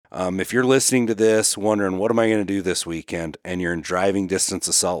If you're listening to this wondering, what am I going to do this weekend? And you're in driving distance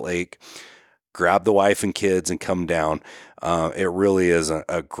of Salt Lake, grab the wife and kids and come down. It really is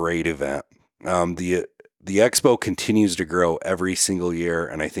a great event. The Expo continues to grow every single year,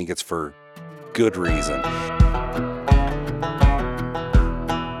 and I think it's for good reason.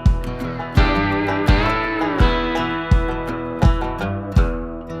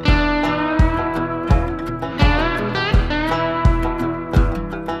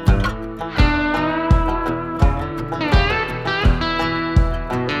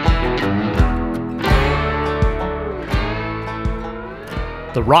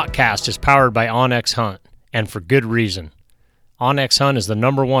 The Rockcast is powered by OnX Hunt, and for good reason. OnX Hunt is the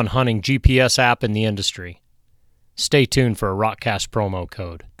 #1 hunting GPS app in the industry. Stay tuned for a Rockcast promo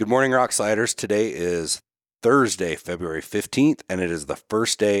code. Good morning, Rock Sliders. Today is Thursday, February 15th, and it is the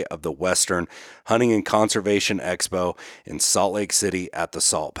first day of the Western Hunting and Conservation Expo in Salt Lake City at the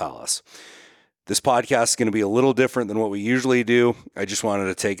Salt Palace. This podcast is going to be a little different than what we usually do. I just wanted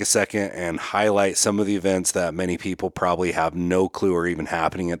to take a second and highlight some of the events that many people probably have no clue are even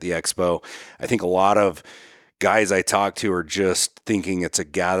happening at the Expo. I think a lot of guys I talk to are just thinking it's a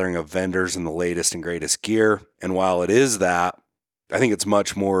gathering of vendors and the latest and greatest gear. And while it is that, I think it's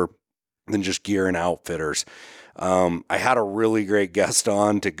much more than just gear and outfitters. I had a really great guest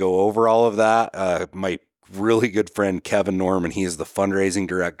on to go over all of that. My really good friend, Kevin Norman, he is the fundraising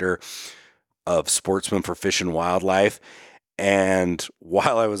director of Sportsmen for Fish and Wildlife. And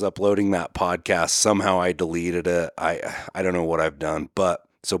while I was uploading that podcast, somehow I deleted it. I don't know what I've done, but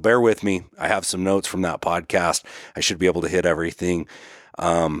so bear with me. I have some notes from that podcast. I should be able to hit everything.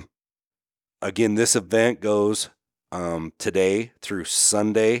 Again, this event goes today through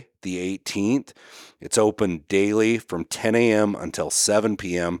Sunday, the 18th. It's open daily from 10 a.m. until 7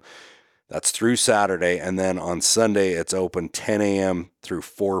 p.m. That's through Saturday. And then on Sunday, it's open 10 a.m. through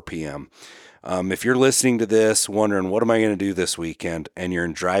 4 p.m. If you're listening to this wondering, what am I going to do this weekend? And you're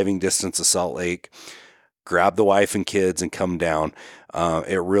in driving distance of Salt Lake, grab the wife and kids and come down.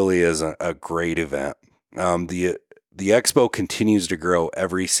 It really is a great event. The Expo continues to grow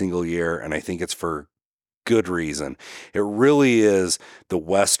every single year, and I think it's for good reason. It really is the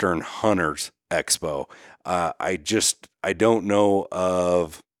Western Hunters Expo. I don't know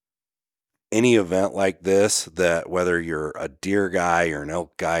of any event like this that, whether you're a deer guy or an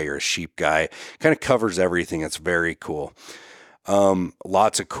elk guy or a sheep guy, kind of covers everything. It's very cool.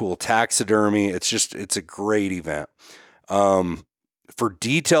 Lots of cool taxidermy. It's a great event. For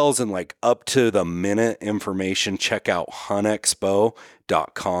details and like up to the minute information, check out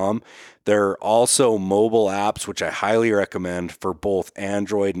huntexpo.com. There are also mobile apps, which I highly recommend for both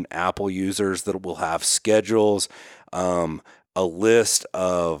Android and Apple users, that will have schedules, a list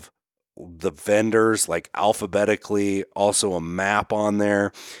of the vendors like alphabetically, also a map on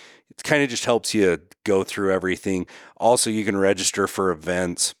there. It kind of just helps you go through everything. Also, you can register for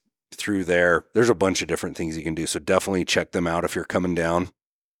events through there. There's a bunch of different things you can do, so definitely check them out if you're coming down.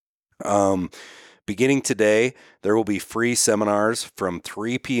 Beginning today, there will be free seminars from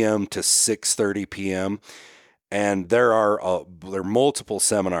 3 p.m. to 6:30 p.m. And there are multiple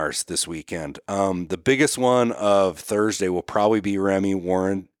seminars this weekend. The biggest one of Thursday will probably be Remy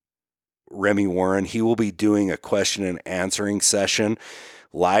Warren. He will be doing a question and answering session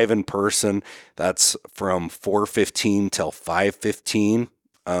live in person. That's from 4:15 till 5:15.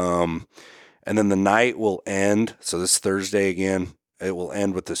 And then the night will end. So this Thursday again, it will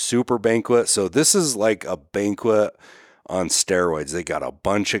end with the super banquet. So this is like a banquet on steroids. They got a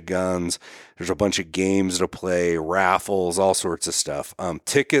bunch of guns. There's a bunch of games to play, raffles, all sorts of stuff.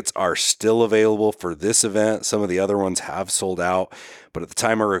 Tickets are still available for this event. Some of the other ones have sold out, but at the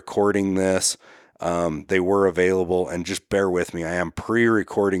time of recording this, they were available. And just bear with me. I am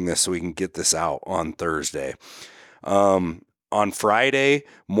pre-recording this so we can get this out on Thursday. On Friday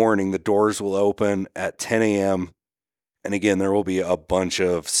morning, the doors will open at 10 a.m. And again, there will be a bunch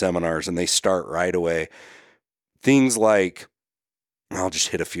of seminars, and they start right away. Things like, I'll just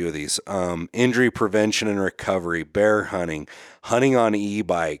hit a few of these, injury prevention and recovery, bear hunting, hunting on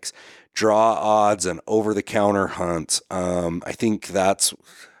e-bikes, draw odds and over-the-counter hunts. I think that's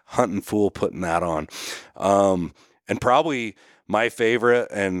Huntin' Fool putting that on. And probably my favorite,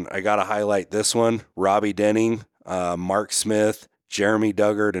 and I got to highlight this one, Robbie Denning, Mark Smith, Jeremy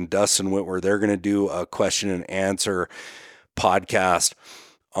Duggard, and Dustin Whitwer. They're going to do a question and answer podcast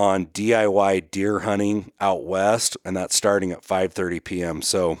on DIY deer hunting out west, and that's starting at 5:30 p.m.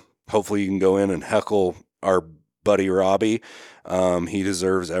 So hopefully you can go in and heckle our buddy Robbie. He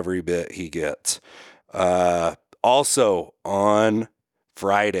deserves every bit he gets. Also on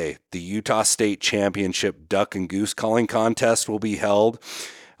Friday, the Utah State Championship Duck and Goose Calling Contest will be held.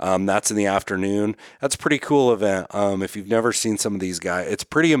 That's in the afternoon. That's a pretty cool event. If you've never seen some of these guys, it's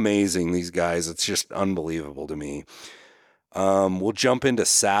pretty amazing, these guys. It's just unbelievable to me. We'll jump into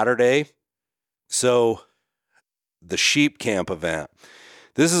Saturday. So the sheep camp event.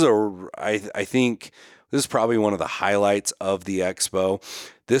 This is I think this is probably one of the highlights of the expo.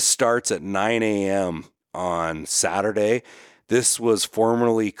 This starts at 9 a.m. on Saturday. This was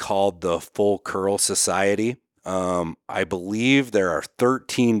formerly called the Full Curl Society. I believe there are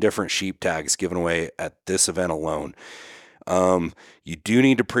 13 different sheep tags given away at this event alone. You do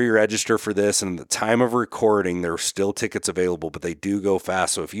need to pre-register for this, and at the time of recording, there are still tickets available, but they do go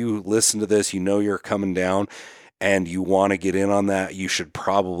fast. So if you listen to this, you know you're coming down and you want to get in on that, you should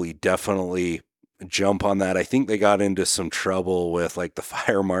probably definitely jump on that. I think they got into some trouble with like the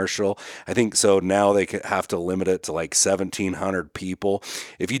fire marshal. I think so now they have to limit it to like 1,700 people.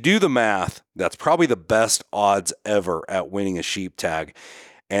 If you do the math, that's probably the best odds ever at winning a sheep tag.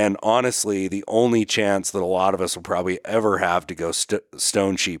 And honestly, the only chance that a lot of us will probably ever have to go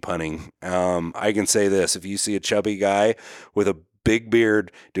stone sheep hunting. I can say this: if you see a chubby guy with a big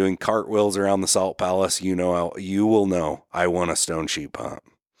beard doing cartwheels around the Salt Palace, you will know I won a stone sheep hunt.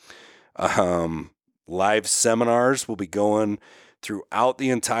 Live seminars will be going throughout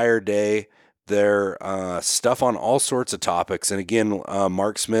the entire day. They're stuff on all sorts of topics. And again,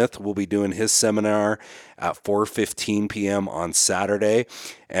 Mark Smith will be doing his seminar at 4:15 p.m. on Saturday.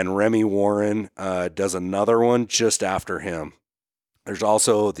 And Remy Warren does another one just after him. There's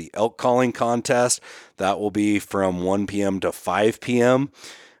also the elk calling contest. That will be from 1 p.m. to 5 p.m.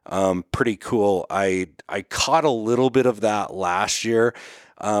 Pretty cool. I caught a little bit of that last year.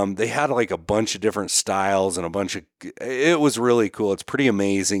 They had like a bunch of different styles and it was really cool. It's pretty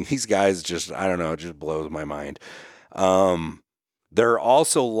amazing. These guys just, I don't know, it just blows my mind. There are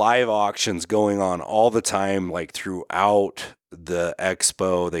also live auctions going on all the time, like throughout the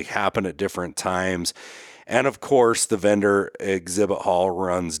expo. They happen at different times. And of course, the vendor exhibit hall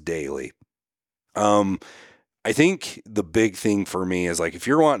runs daily. I think the big thing for me is like if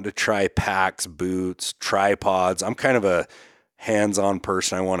you're wanting to try packs, boots, tripods, I'm kind of a hands-on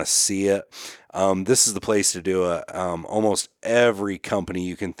person. I want to see it. This is the place to do it. Almost every company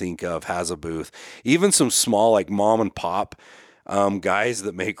you can think of has a booth. Even some small like mom and pop guys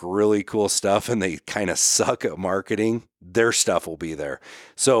that make really cool stuff and they kind of suck at marketing, their stuff will be there.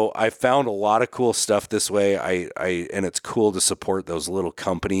 So I found a lot of cool stuff this way. And it's cool to support those little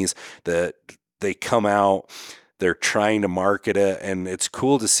companies that they come out, they're trying to market it, and it's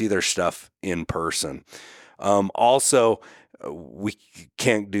cool to see their stuff in person. Also, we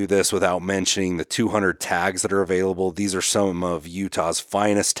can't do this without mentioning the 200 tags that are available. These are some of Utah's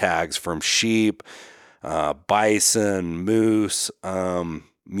finest tags from sheep, bison, moose,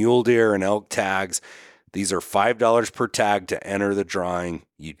 mule deer, and elk tags. These are $5 per tag to enter the drawing.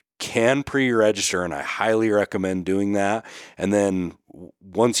 You can pre-register, and I highly recommend doing that. And then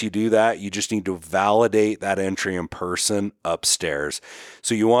once you do that, you just need to validate that entry in person upstairs.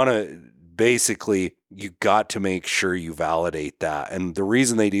 So you want to basically, you got to make sure you validate that. And the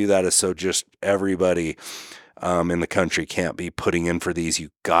reason they do that is so just everybody in the country can't be putting in for these. You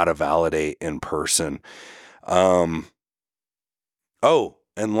got to validate in person. And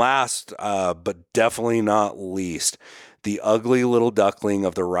last, but definitely not least, the ugly little duckling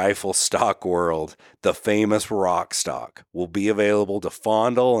of the rifle stock world, the famous rock stock, will be available to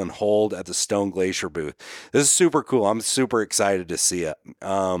fondle and hold at the Stone Glacier booth. This is super cool. I'm super excited to see it.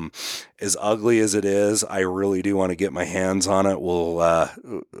 As ugly as it is, I really do want to get my hands on it.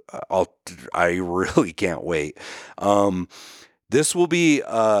 I really can't wait. This will be,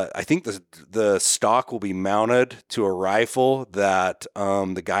 I think the stock will be mounted to a rifle that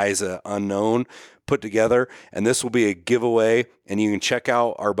the guys at Unknown put together, and this will be a giveaway, and you can check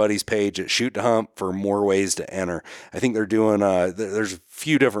out our buddy's page at Shoot to Hump for more ways to enter. I think they're doing, there's a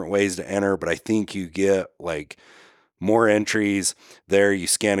few different ways to enter, but I think you get like more entries there. You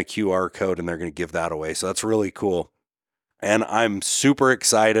scan a QR code and they're going to give that away. So that's really cool. And I'm super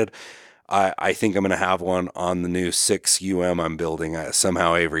excited. I think I'm going to have one on the new 6 I'm building.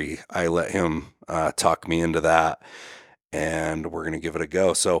 Somehow Avery, I let him talk me into that, and we're going to give it a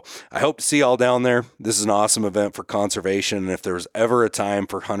go. So I hope to see y'all down there. This is an awesome event for conservation. And if there was ever a time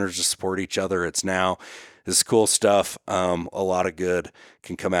for hunters to support each other, it's now. This is cool stuff. A lot of good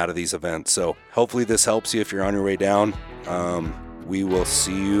can come out of these events. So hopefully this helps you if you're on your way down. We will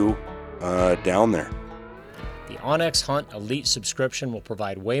see you down there. The onX Hunt Elite subscription will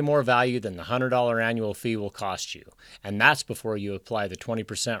provide way more value than the $100 annual fee will cost you, and that's before you apply the 20%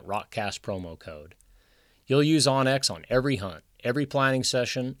 ROCKCAST promo code. You'll use onX on every hunt, every planning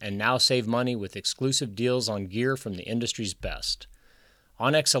session, and now save money with exclusive deals on gear from the industry's best.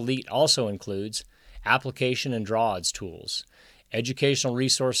 onX Elite also includes application and draw odds tools, educational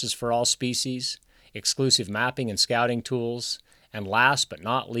resources for all species, exclusive mapping and scouting tools, and last but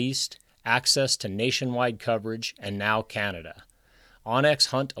not least, access to nationwide coverage and now Canada. onX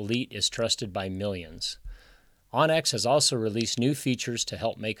Hunt Elite is trusted by millions. onX has also released new features to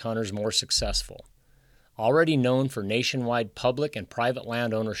help make hunters more successful. Already known for nationwide public and private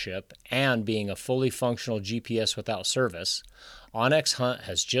land ownership and being a fully functional GPS without service, onX Hunt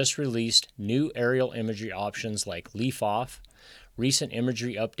has just released new aerial imagery options like Leaf Off, recent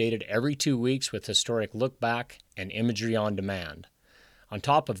imagery updated every 2 weeks with historic look back, and imagery on demand. On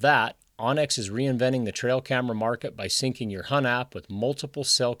top of that, onX is reinventing the trail camera market by syncing your Hunt app with multiple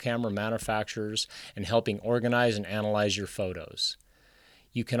cell camera manufacturers and helping organize and analyze your photos.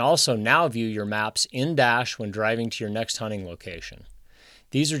 You can also now view your maps in Dash when driving to your next hunting location.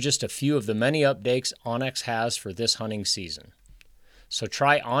 These are just a few of the many updates onX has for this hunting season. So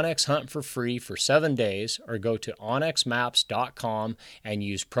try onX Hunt for free for 7 days or go to onxmaps.com and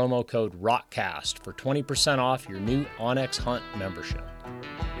use promo code ROCKCAST for 20% off your new onX Hunt membership.